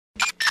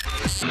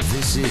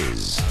This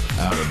is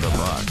Out of the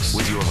Box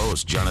with your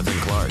host, Jonathan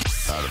Clark.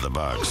 Out of the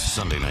Box,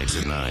 Sunday nights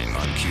at 9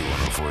 on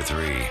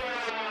Q1043.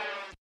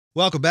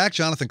 Welcome back.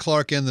 Jonathan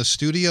Clark in the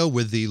studio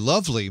with the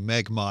lovely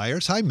Meg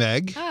Myers. Hi,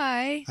 Meg.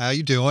 Hi. How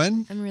you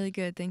doing? I'm really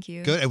good, thank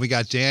you. Good. And we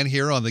got Dan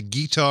here on the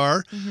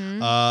guitar.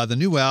 The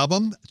new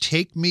album,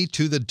 Take Me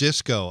to the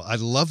Disco. I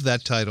love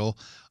that title.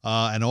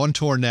 And on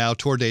tour now,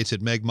 tour dates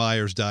at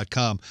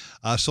megmyers.com.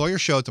 Saw your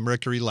show at the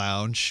Mercury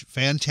Lounge.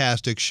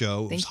 Fantastic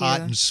show. It was hot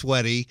and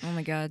sweaty. Oh,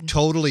 my God.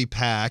 Totally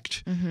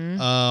packed.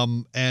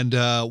 And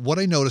what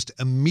I noticed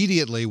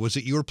immediately was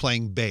that you were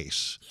playing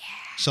bass. Yeah.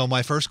 So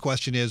my first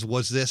question is,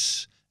 was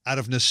this out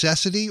of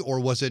necessity, or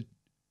was it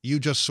you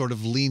just sort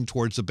of leaned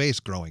towards the bass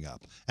growing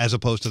up as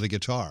opposed to the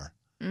guitar?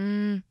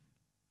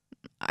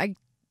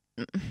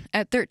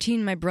 At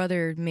 13, my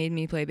brother made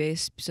me play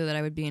bass so that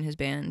I would be in his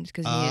band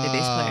because he needed a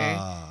bass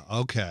player.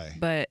 Okay.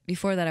 But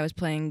before that, I was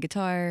playing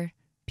guitar,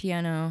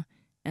 piano,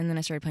 and then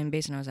I started playing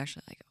bass, and I was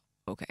actually like,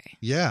 okay.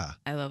 Yeah.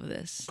 I love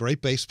this.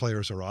 Great bass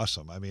players are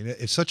awesome. I mean,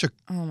 it's such a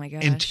Oh my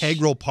gosh.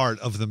 integral part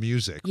of the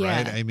music,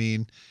 right? Yeah. I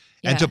mean,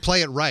 and to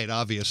play it right,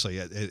 obviously,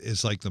 it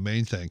is like the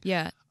main thing.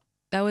 Yeah.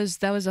 That was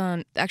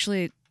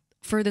actually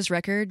for this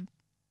record,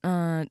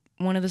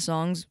 one of the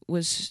songs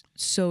was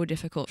so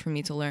difficult for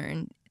me to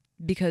learn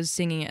because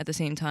singing it at the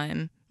same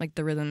time, like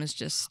the rhythm is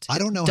just I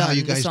don't know done. how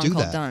you guys the song do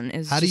called that. Done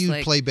is How do just you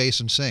like, play bass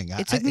and sing?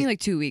 It took me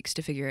like 2 weeks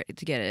to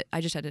get it.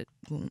 I just had to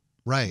boom,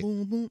 right.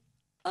 boom, boom.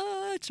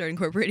 Start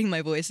incorporating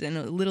my voice in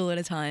a little at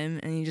a time,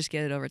 and you just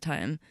get it over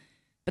time.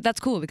 But that's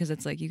cool because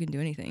it's like you can do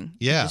anything.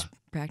 Yeah. Just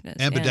practice.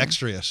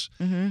 Ambidextrous.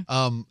 Yeah.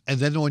 And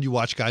then when you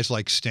watch guys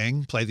like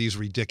Sting play these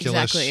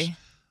ridiculous Exactly.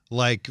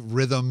 like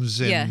rhythms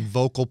and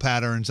vocal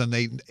patterns, and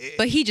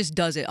But he just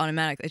does it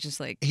automatically. It's just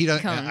like he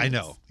doesn't. comes, I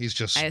know he's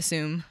just I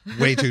assume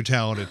way too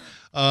talented.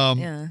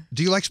 Yeah.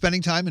 Do you like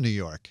spending time in New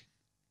York?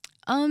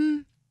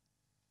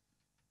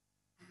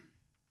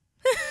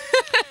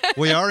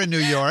 We are in New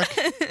York,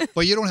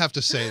 but you don't have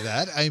to say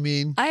that. I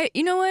mean,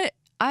 you know what?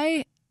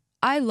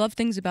 I love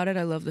things about it.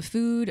 I love the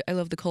food. I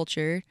love the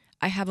culture.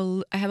 I have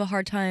a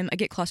hard time. I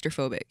get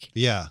claustrophobic.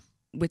 Yeah.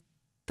 With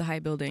the high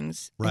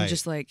buildings. Right. And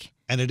just like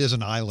and it is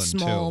an island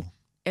small, too.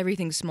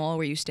 Everything's small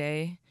where you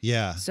stay.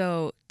 Yeah.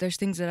 So there's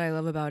things that I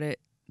love about it,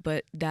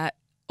 but that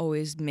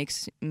always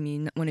makes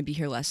me want to be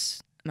here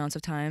less amounts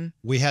of time.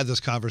 We had this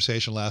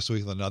conversation last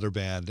week with another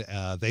band.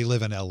 They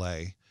live in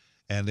L.A.,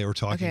 and they were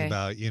talking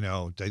about,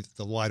 the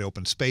wide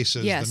open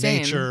spaces, the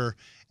nature.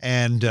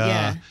 And,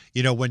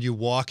 when you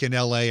walk in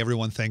L.A.,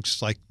 everyone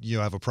thinks like you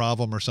have a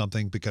problem or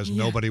something because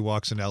nobody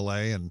walks in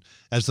L.A. And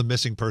as the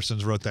Missing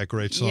Persons wrote that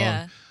great song.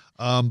 Yeah.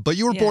 But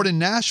you were born in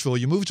Nashville.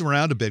 You moved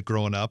around a bit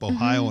growing up,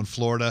 Ohio and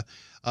Florida.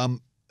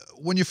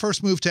 When you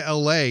first moved to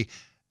L.A.,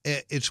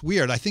 it's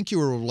weird. I think you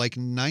were like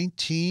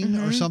 19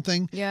 or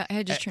something. Yeah, I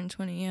had just turned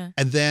 20, yeah.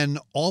 And then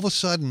all of a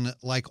sudden,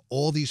 like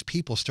all these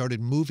people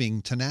started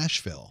moving to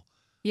Nashville.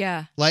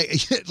 Yeah.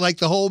 Like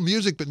the whole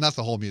music, but not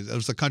the whole music. It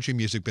was the country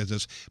music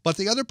business. But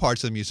the other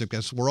parts of the music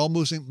business were all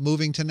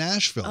moving to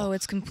Nashville. Oh,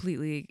 it's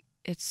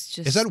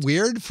just... Is that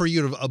weird for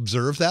you to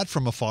observe that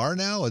from afar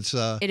now? It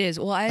is.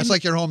 Well, it's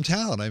like your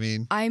hometown. I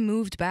mean... I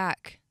moved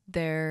back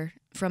there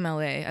from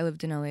L.A. I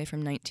lived in L.A.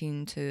 from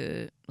 19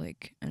 to,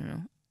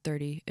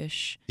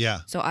 30-ish. Yeah.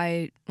 So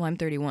I'm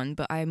 31,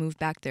 but I moved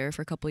back there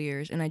for a couple of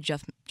years, and I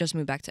just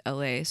moved back to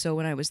L.A. So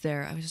when I was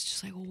there, I was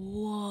just like,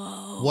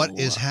 whoa. What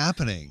is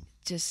happening?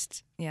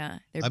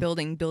 They're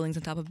building buildings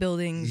on top of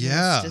buildings.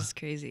 Yeah. It's just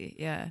crazy.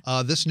 Yeah.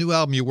 This new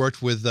album, you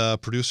worked with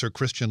producer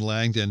Christian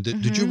Langdon.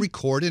 Did you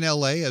record in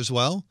L.A. as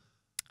well?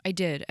 I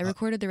did. I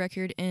recorded the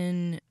record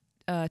in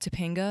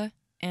Topanga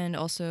and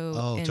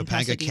also in Topanga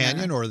Pasadena.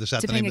 Canyon, or is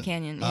that the name? Topanga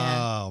Canyon,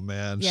 yeah. Oh,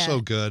 man, yeah. so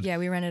good. Yeah,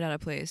 we rented out a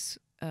place,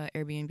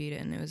 Airbnb'd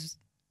it, and it was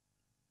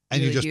And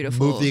really you just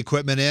beautiful. moved the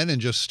equipment in and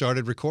just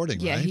started recording,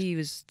 yeah, right? he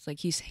was like,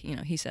 he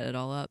set it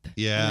all up.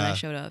 Yeah. And then I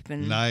showed up.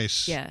 And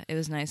nice. Yeah, it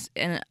was nice.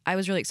 And I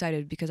was really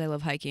excited because I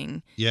love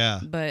hiking.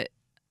 Yeah. But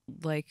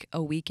like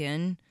a week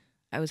in,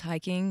 I was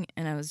hiking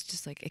and I was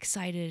just like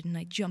excited and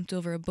I jumped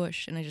over a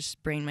bush and I just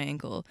sprained my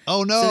ankle.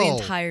 Oh, no. So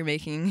the entire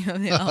making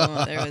of the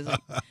album, there was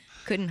like,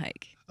 couldn't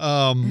hike.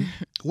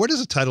 Where does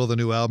the title of the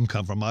new album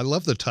come from? I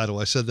love the title.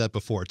 I said that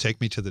before. Take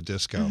Me to the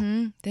Disco.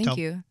 Thank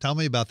you. Tell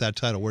me about that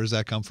title. Where does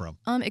that come from?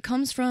 It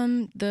comes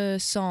from the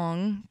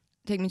song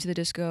Take Me to the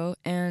Disco,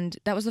 and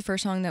that was the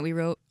first song that we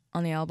wrote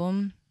on the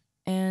album,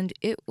 and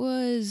it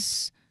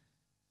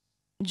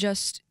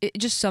just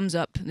sums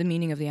up the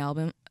meaning of the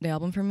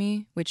album for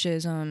me, which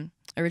is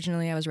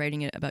originally I was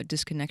writing it about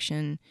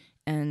disconnection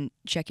and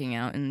checking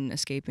out and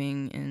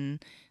escaping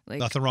and like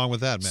nothing wrong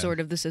with that, man. Sort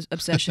of this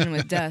obsession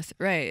with death,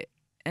 right?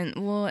 And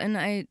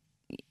I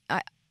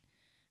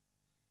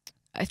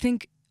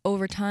think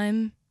over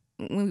time,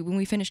 when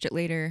we finished it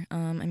later,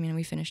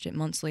 we finished it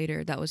months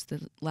later. That was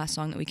the last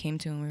song that we came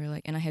to, and we were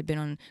like, and I had been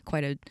on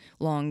quite a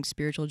long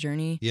spiritual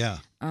journey. Yeah.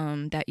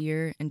 That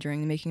year and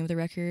during the making of the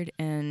record,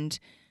 and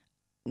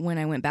when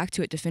I went back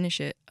to it to finish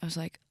it, I was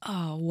like,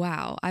 oh,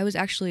 wow. I was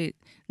actually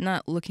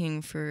not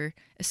looking for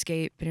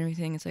escape and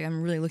everything. It's like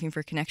I'm really looking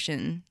for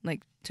connection,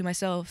 like to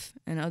myself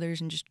and others,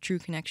 and just true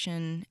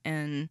connection.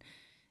 And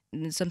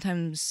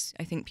sometimes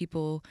I think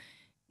people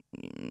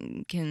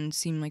can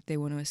seem like they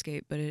want to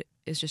escape, but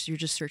it's just you're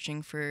just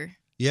searching for.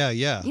 Yeah.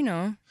 You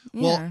know.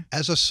 Yeah. Well,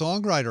 as a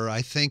songwriter,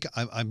 I think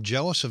I'm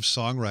jealous of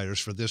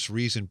songwriters for this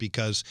reason,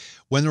 because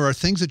when there are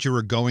things that you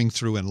are going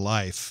through in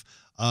life,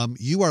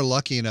 you are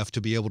lucky enough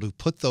to be able to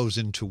put those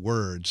into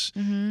words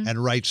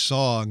and write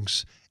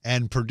songs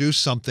and produce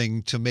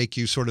something to make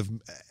you sort of,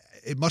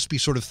 it must be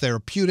sort of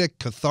therapeutic,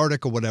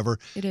 cathartic, or whatever,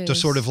 to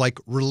sort of like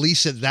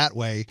release it that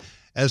way,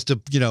 as to,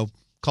 you know,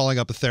 calling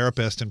up a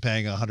therapist and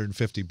paying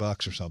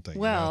 $150 or something.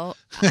 Well,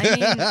 you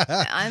know?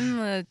 I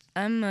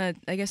mean,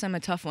 I guess I'm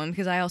a tough one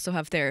because I also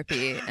have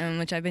therapy,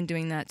 which I've been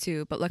doing that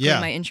too. But luckily,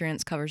 my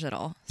insurance covers it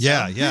all. So.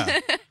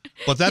 Yeah.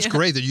 But that's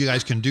great that you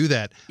guys can do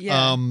that.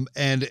 Yeah.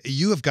 And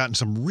you have gotten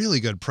some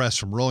really good press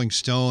from Rolling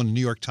Stone,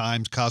 New York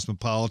Times,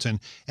 Cosmopolitan,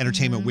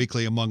 Entertainment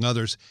Weekly, among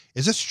others.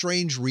 Is it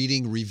strange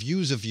reading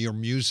reviews of your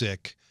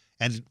music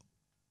and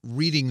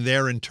reading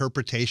their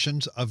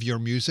interpretations of your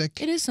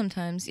music? It is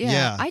sometimes,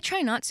 yeah. I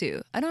try not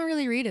to. I don't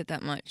really read it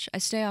that much. I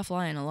stay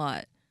offline a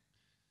lot.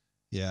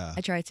 Yeah.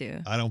 I try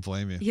to. I don't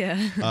blame you. Yeah.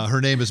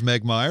 Her name is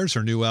Meg Myers.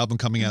 Her new album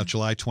coming out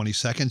July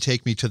 22nd.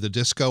 Take Me to the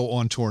Disco,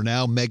 on tour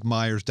now.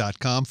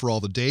 MegMyers.com for all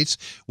the dates.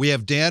 We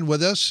have Dan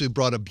with us, who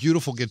brought a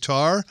beautiful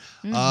guitar.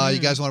 You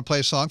guys want to play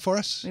a song for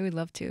us? We would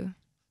love to.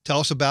 Tell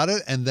us about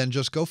it, and then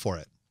just go for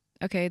it.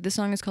 Okay, this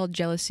song is called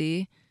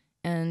Jealousy,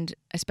 and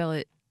I spell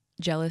it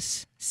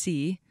Jealous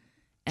C.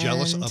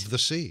 Jealous of the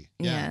sea.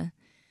 Yeah.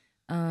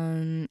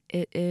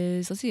 It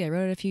is, let's see, I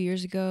wrote it a few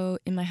years ago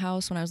in my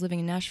house when I was living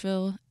in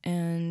Nashville,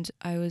 and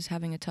I was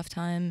having a tough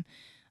time.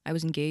 I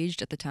was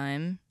engaged at the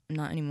time,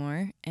 not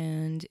anymore,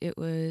 and it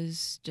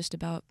was just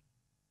about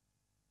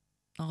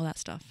all that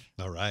stuff.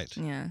 All right.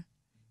 Yeah.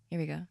 Here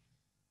we go.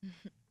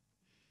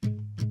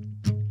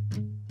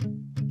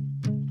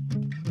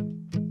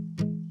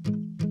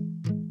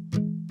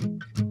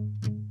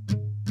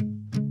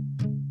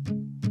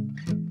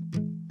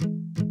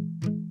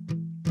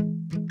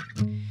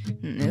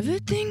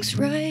 Everything's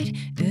right,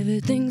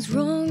 everything's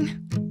wrong.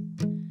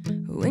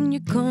 When you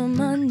call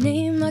my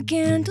name, I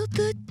can't handle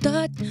the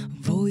thought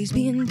of always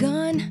being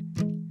gone.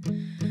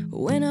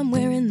 When I'm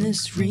wearing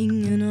this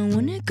ring and I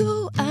wanna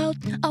go out,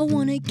 I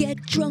wanna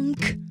get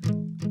drunk.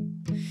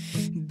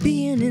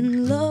 Being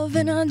in love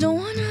and I don't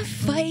wanna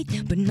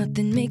fight, but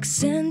nothing makes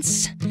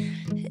sense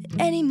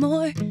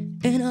anymore.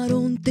 And I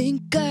don't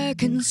think I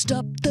can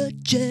stop the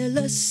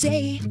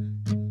jealousy.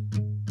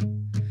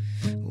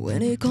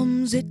 When it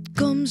comes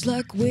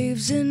like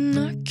waves and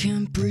I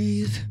can't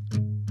breathe.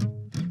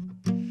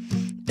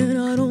 And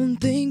I don't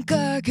think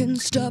I can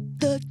stop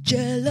the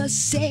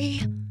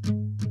jealousy.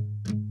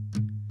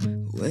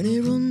 When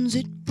it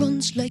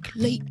runs like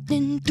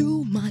lightning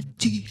through my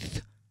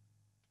teeth.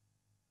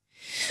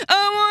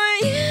 I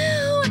want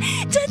you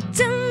to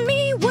tell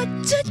me what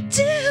to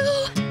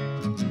do.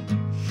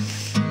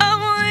 I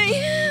want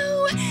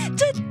you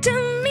to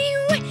tell me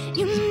what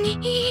you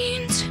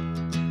need.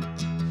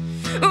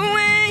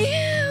 When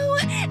you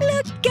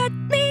look at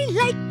me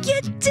like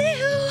you do,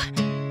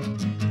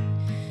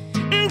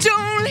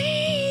 don't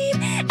leave,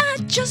 I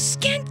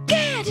just can't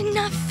get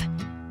enough.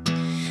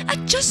 I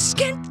just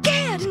can't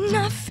get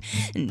enough.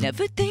 And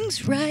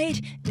everything's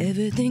right,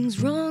 everything's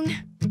wrong.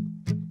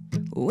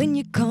 When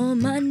you call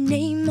my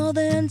name, all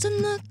the hands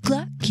on the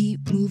clock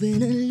keep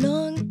moving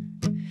along.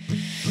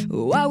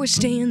 While we're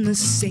staying the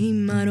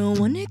same, I don't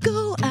wanna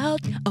go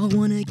out, I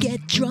wanna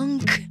get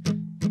drunk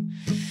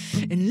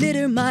and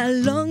litter my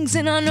lungs.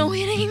 And I know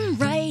it ain't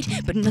right,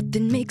 but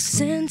nothing makes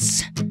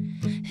sense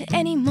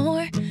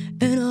anymore.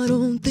 And I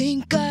don't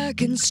think I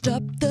can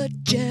stop the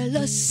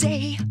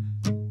jealousy.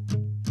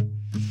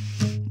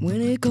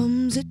 When it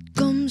comes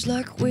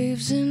like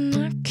waves and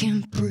I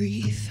can't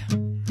breathe.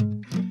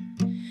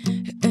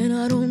 And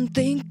I don't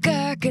think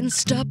I can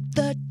stop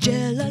the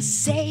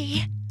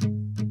jealousy.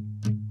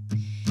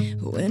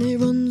 When it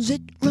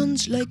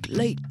runs like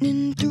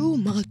lightning through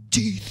my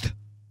teeth.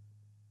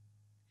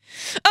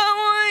 I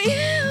want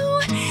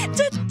you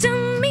to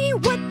tell me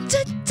what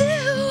to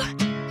do.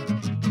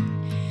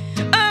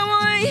 I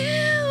want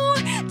you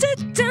to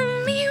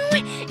tell me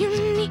what you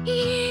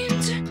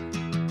need.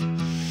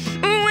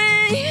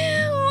 When you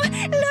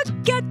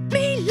look at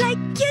me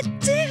like you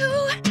do,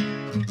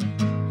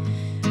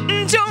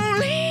 don't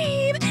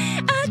leave,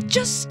 I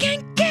just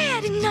can't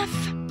get enough.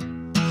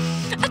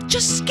 I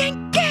just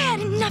can't get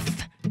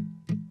enough.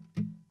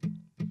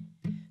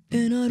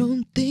 And I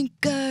don't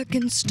think I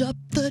can stop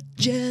the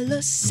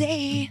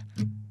jealousy.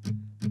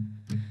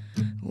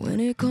 When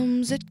it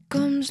comes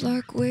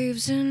like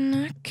waves and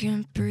I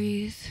can't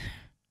breathe.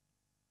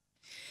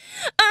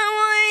 I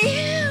want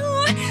you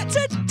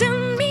to tell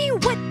me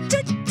what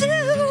to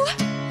do.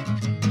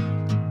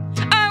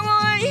 I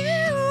want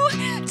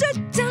you to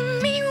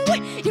tell me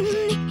what you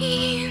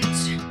need.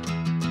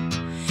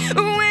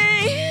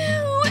 When you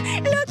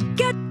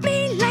look at me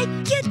like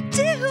you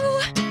do,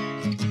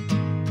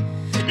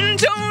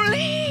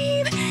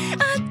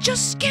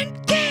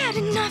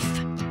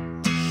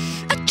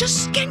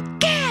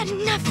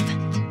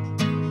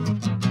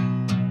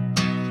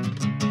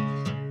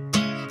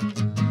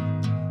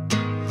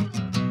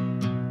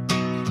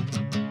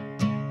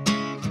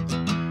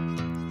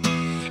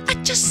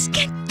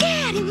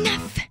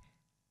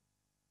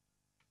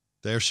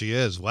 There she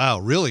is. Wow,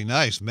 really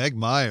nice. Meg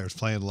Myers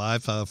playing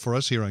live for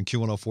us here on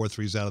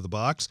Q1043's Out of the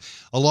Box,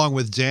 along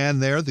with Dan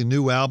there, the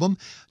new album,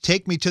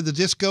 Take Me to the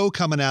Disco,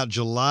 coming out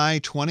July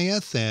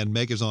 20th, and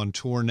Meg is on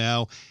tour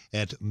now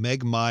at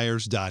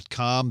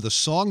megmyers.com. The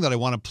song that I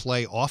want to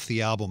play off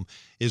the album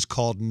is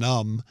called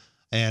Numb.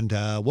 And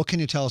what can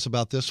you tell us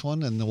about this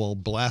one? And then we'll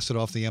blast it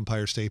off the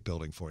Empire State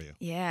Building for you.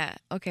 Yeah.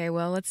 Okay,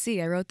 well, let's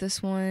see. I wrote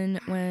this one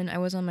when I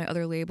was on my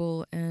other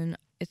label, and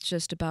it's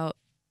just about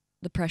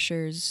the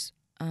pressures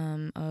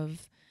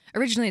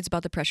originally it's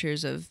about the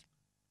pressures of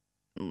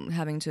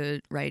having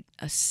to write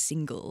a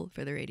single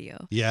for the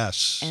radio.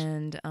 Yes.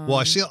 And well,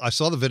 I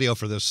saw the video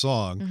for this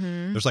song.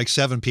 Mm-hmm. There's like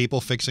 7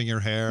 people fixing your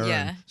hair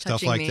and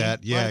stuff like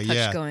that. Yeah, a lot of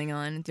touch going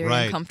on.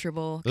 Very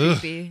uncomfortable,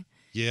 creepy. Ugh.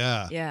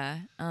 Yeah. Yeah.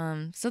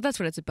 So that's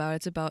what it's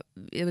about.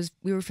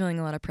 We were feeling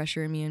a lot of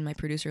pressure, me and my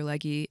producer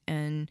Leggy,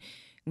 and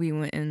we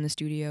went in the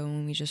studio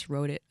and we just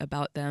wrote it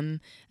about them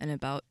and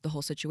about the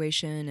whole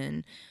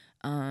situation,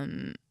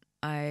 and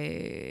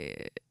I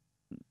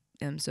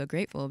am so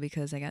grateful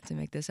because I got to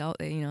make this out.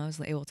 I was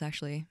able to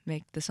actually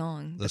make the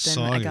song. But then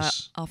I got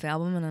off the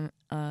album and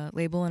I'm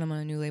label, and I'm on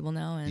a new label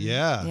now. And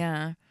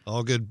yeah.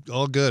 All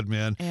good,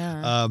 man.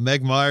 Yeah.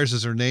 Meg Myers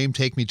is her name.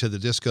 Take Me to the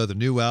Disco, the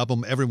new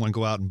album. Everyone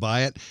go out and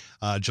buy it.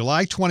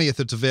 July 20th,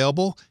 it's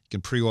available. You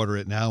can pre-order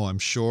it now, I'm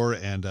sure.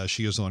 And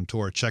she is on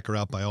tour. Check her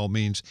out by all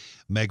means.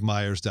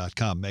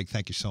 megmyers.com. Meg,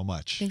 thank you so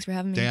much. Thanks for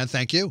having me. Dan,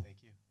 thank you.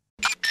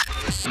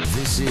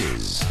 This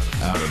is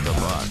Out of the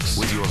Box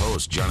with your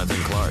host,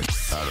 Jonathan Clark.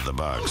 Out of the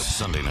Box,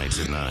 Sunday nights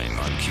at 9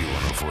 on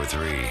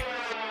Q1043.